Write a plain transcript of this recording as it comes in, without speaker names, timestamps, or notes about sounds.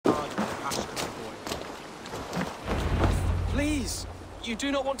You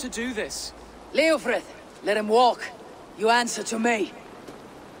do not want to do this. Leofrith, let him walk. You answer to me.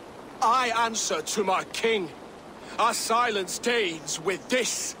 I answer to my king. Our silence Danes with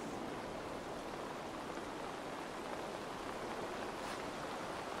this.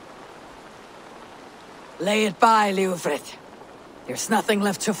 Lay it by, Leofrith. There's nothing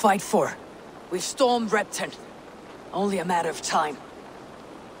left to fight for. We've stormed Repton. Only a matter of time.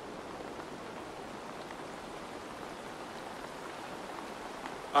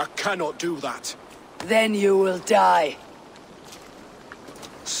 I cannot do that. Then you will die.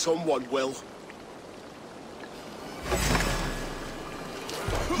 Someone will.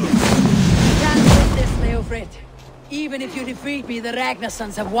 Can't win this, Leofrith. Even if you defeat me, the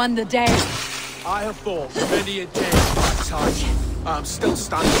Ragnarsons have won the day. I have fought many a day in my time. I'm still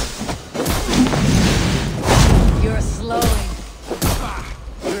standing. You're slowing.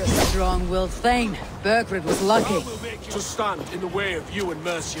 You're a strong-willed Thane. Bergred was lucky. To stand in the way of you and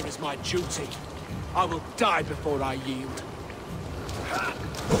Mercia is my duty. I will die before I yield.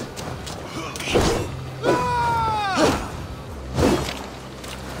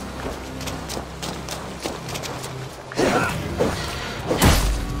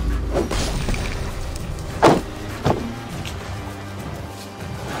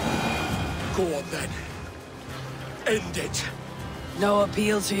 Go on then. End it. No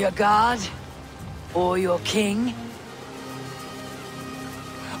appeal to your god? Or your king?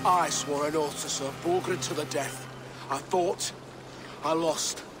 I swore an oath to serve Borgred to the death. I fought. I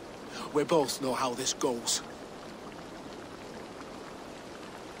lost. We both know how this goes.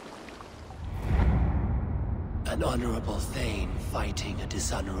 An honorable Thane fighting a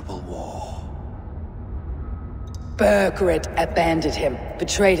dishonorable war. Bergred abandoned him,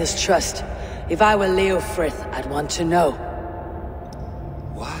 betrayed his trust. If I were Leofrith, I'd want to know.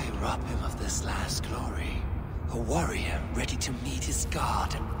 Why rob him of this last glory? A warrior ready to meet his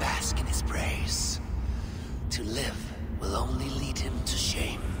god and bask in his praise. To live will only lead him to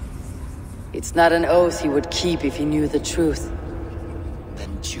shame. It's not an oath he would keep if he knew the truth.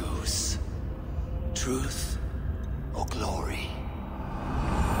 Then choose. Truth or glory.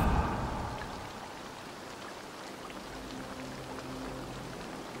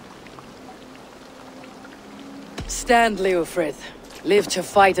 Stand, Leofrith. Live to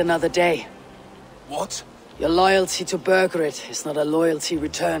fight another day. What? Your loyalty to Bergred is not a loyalty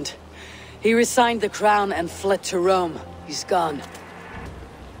returned. He resigned the crown and fled to Rome. He's gone.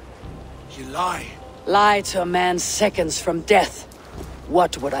 You lie. Lie to a man seconds from death.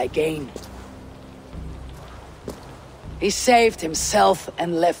 What would I gain? He saved himself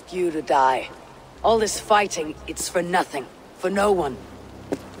and left you to die. All this fighting, it's for nothing. For no one.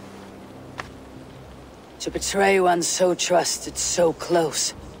 To betray one so trusted, so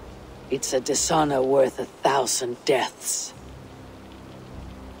close. It's a dishonor worth 1,000 deaths.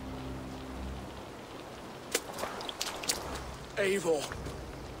 Eivor,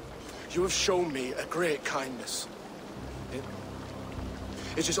 you have shown me a great kindness.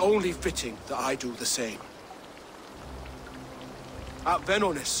 It is only fitting that I do the same. At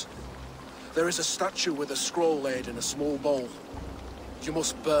Venonis, there is a statue with a scroll laid in a small bowl. You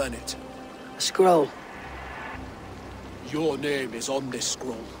must burn it. A scroll. Your name is on this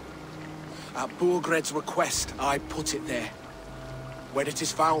scroll. At Borgred's request, I put it there. When it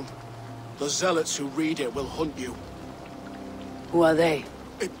is found, the zealots who read it will hunt you. Who are they?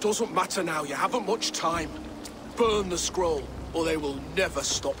 It doesn't matter now, you haven't much time. Burn the scroll, or they will never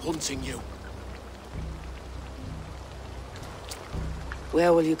stop hunting you.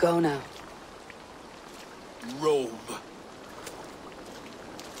 Where will you go now? Rome.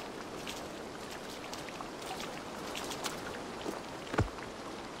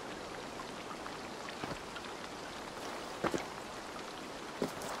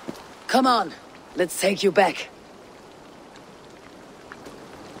 Come on, let's take you back.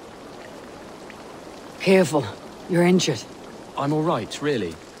 Careful, you're injured. I'm all right,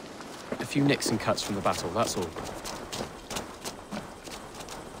 really. A few nicks and cuts from the battle, that's all.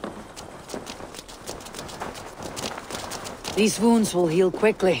 These wounds will heal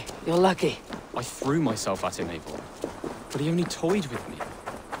quickly. You're lucky. I threw myself at him, Eivor. But he only toyed with me.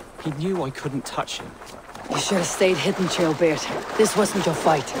 He knew I couldn't touch him. You should have stayed hidden, Trailbeard. This wasn't your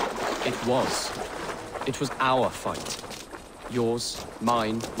fight. It was. It was our fight. Yours,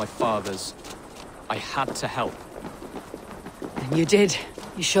 mine, my father's. I had to help. And you did.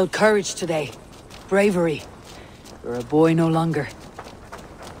 You showed courage today. Bravery. You're a boy no longer.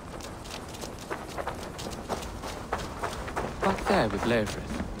 Back there with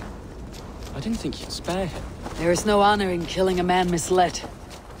Leofrith. I didn't think you'd spare him. There is no honor in killing a man misled.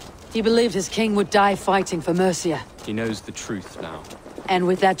 He believed his king would die fighting for Mercia. He knows the truth now. And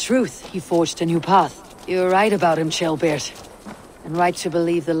with that truth, he forged a new path. You're right about him, Ceolbert. And right to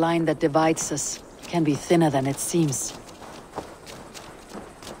believe the line that divides us can be thinner than it seems.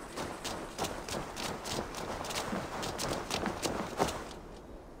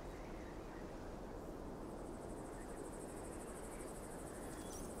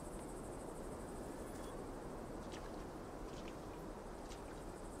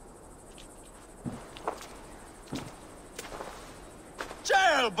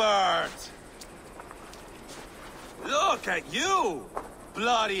 Ceolbert! Look at you!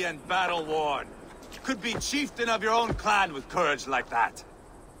 Bloody and battle-worn. Could be chieftain of your own clan with courage like that.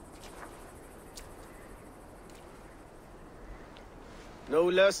 No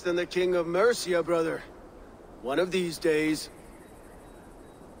less than the King of Mercia, brother. One of these days.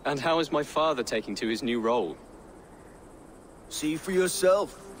 And how is my father taking to his new role? See for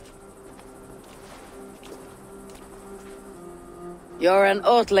yourself. You're an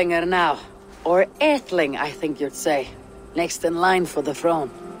Oatlinger now. Or Aethling, I think you'd say. Next in line for the throne.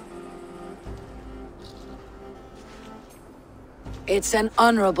 It's an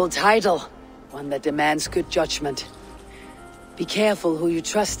honorable title. One that demands good judgment. Be careful who you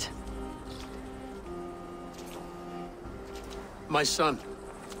trust. My son.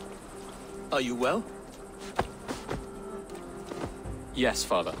 Are you well? Yes,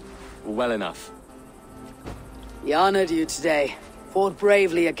 father. Well enough. He honored you today. Fought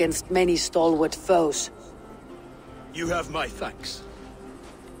bravely against many stalwart foes. You have my thanks.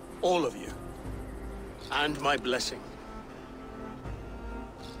 All of you. And my blessing.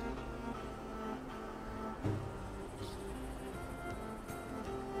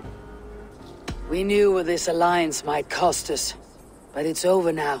 We knew what this alliance might cost us. But it's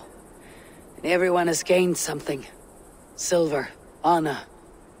over now. And everyone has gained something. Silver, honor,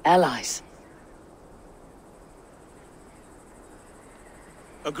 allies.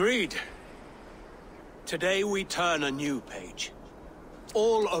 Agreed. Today we turn a new page.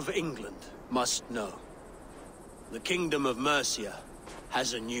 All of England must know. The Kingdom of Mercia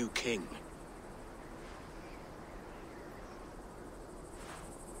has a new king.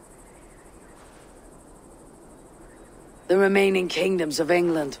 The remaining kingdoms of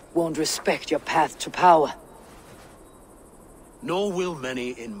England won't respect your path to power. Nor will many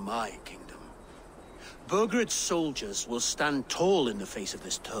in my kingdom. Burgred's soldiers will stand tall in the face of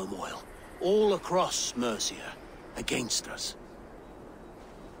this turmoil, all across Mercia, against us.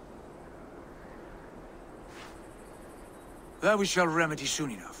 That we shall remedy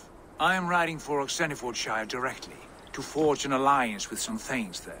soon enough. I am riding for Oxenfordshire directly, to forge an alliance with some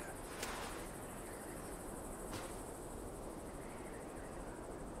thanes there.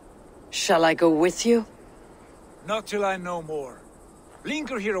 Shall I go with you? Not till I know more.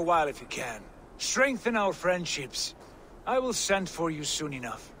 Linger here a while if you can. Strengthen our friendships. I will send for you soon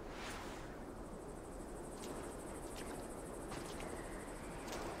enough.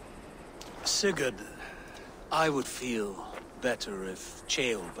 Sigurd, I would feel better if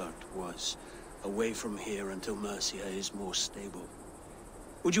Ceolbert was away from here until Mercia is more stable.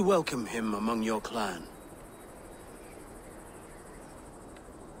 Would you welcome him among your clan?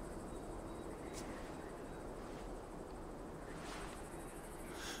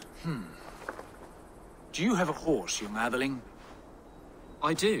 Do you have a horse, young Atheling?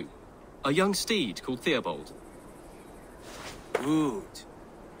 I do. A young steed called Theobald. Good.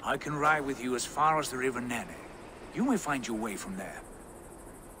 I can ride with you as far as the River Nene. You may find your way from there.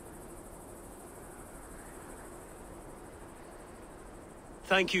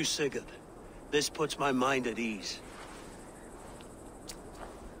 Thank you, Sigurd. This puts my mind at ease.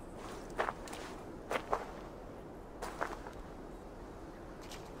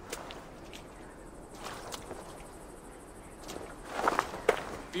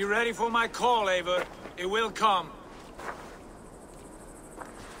 Be ready for my call, Eivor. It will come.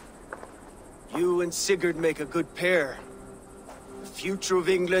 You and Sigurd make a good pair. The future of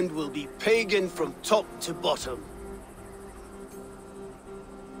England will be pagan from top to bottom.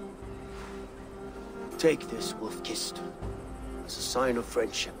 Take this, Wolf-Kissed, as a sign of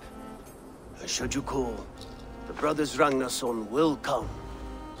friendship. And should you call, the brothers Ragnarsson will come.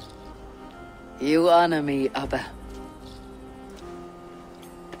 You honor me, Abba.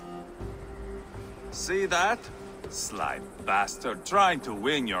 See that? Sly bastard, trying to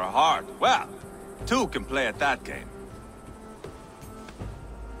win your heart. Well, two can play at that game.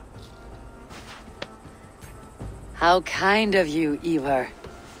 How kind of you, Eivor.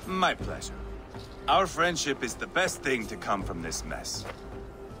 My pleasure. Our friendship is the best thing to come from this mess.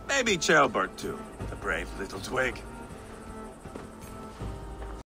 Maybe Ceolbert too, the brave little twig.